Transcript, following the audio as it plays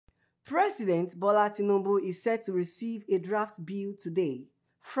President Bola Tinubu is set to receive a draft bill today,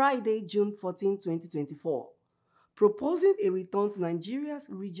 Friday, June 14, 2024, proposing a return to Nigeria's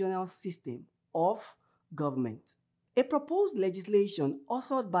regional system of government. A proposed legislation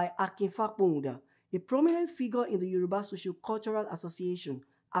authored by Akin Fapohunda, a prominent figure in the Yoruba socio-cultural association,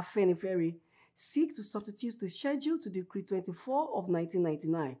 Afenifere, seeks to substitute the Schedule to Decree 24 of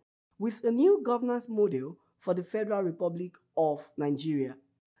 1999 with a new governance model for the Federal Republic of Nigeria.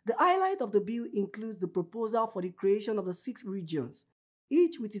 The highlight of the bill includes the proposal for the creation of the 6 regions,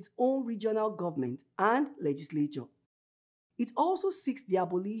 each with its own regional government and legislature. It also seeks the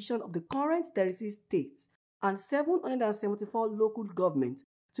abolition of the current 36 states and 774 local governments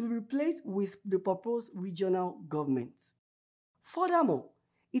to be replaced with the proposed regional governments. Furthermore,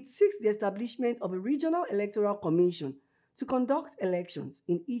 it seeks the establishment of a regional electoral commission to conduct elections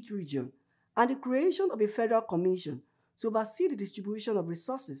in each region and the creation of a federal commission to oversee the distribution of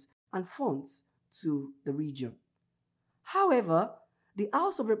resources and funds to the region. However, the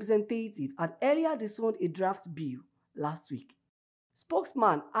House of Representatives had earlier disowned a draft bill last week.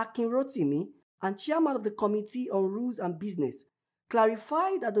 Spokesman Akin Fapohunda and chairman of the Committee on Rules and Business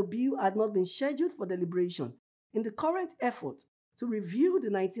clarified that the bill had not been scheduled for deliberation in the current effort to review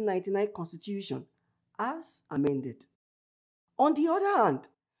the 1999 Constitution as amended. On the other hand,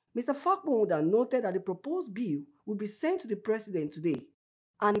 Mr. Fapohunda noted that the proposed bill will be sent to the President today,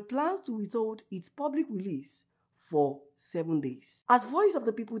 and he plans to withhold its public release for 7 days. As Voice of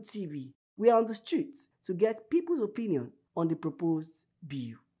the People TV, we are on the streets to get people's opinion on the proposed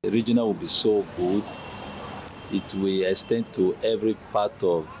bill. The regional will be so good, it will extend to every part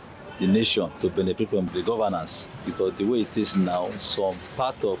of the nation to benefit from the governance, because the way it is now, some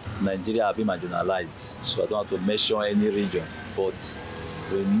part of Nigeria have been marginalized. So I don't have to mention any region, but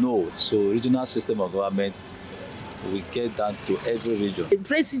we know, so regional system of government we get down to every region. The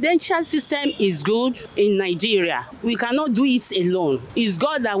presidential system is good in Nigeria. We cannot do it alone. It's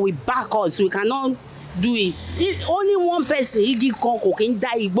God that will back us. We cannot do it. Only one person, you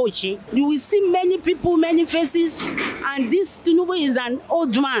will see many people, many faces, and this Tinubu is an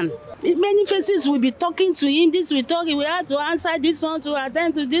old man. Many faces will be talking to him. This will talk. We have to answer this one, to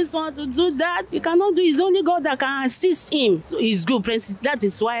attend to this one, to do that. He cannot do it. It's only God that can assist him. So it's good. That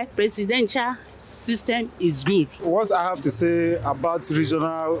is why presidential system is good. What I have to say about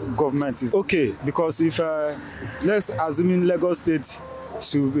regional government is okay, because if let's assume Lagos State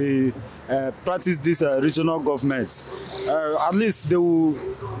should be practice this regional government, at least they will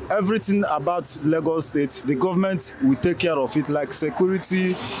everything about Lagos State, the government will take care of it, like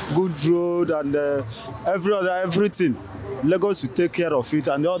security, good road, and everything. Lagos will take care of it,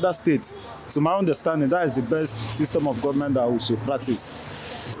 and the other states, to my understanding, that is the best system of government that we should practice.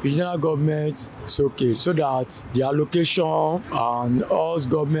 Regional government is okay, so that the allocation and us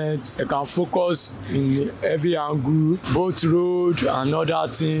government can focus in every angle, both road and other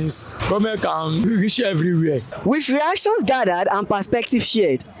things. Government can reach everywhere. With reactions gathered and perspectives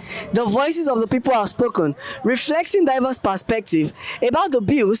shared, the voices of the people have spoken, reflecting diverse perspectives about the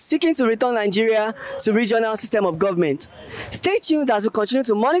bill seeking to return Nigeria to regional system of government. Stay tuned as we continue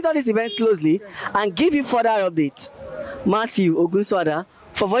to monitor this event closely and give you further updates. Ogunsuada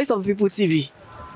for Voice of the People TV.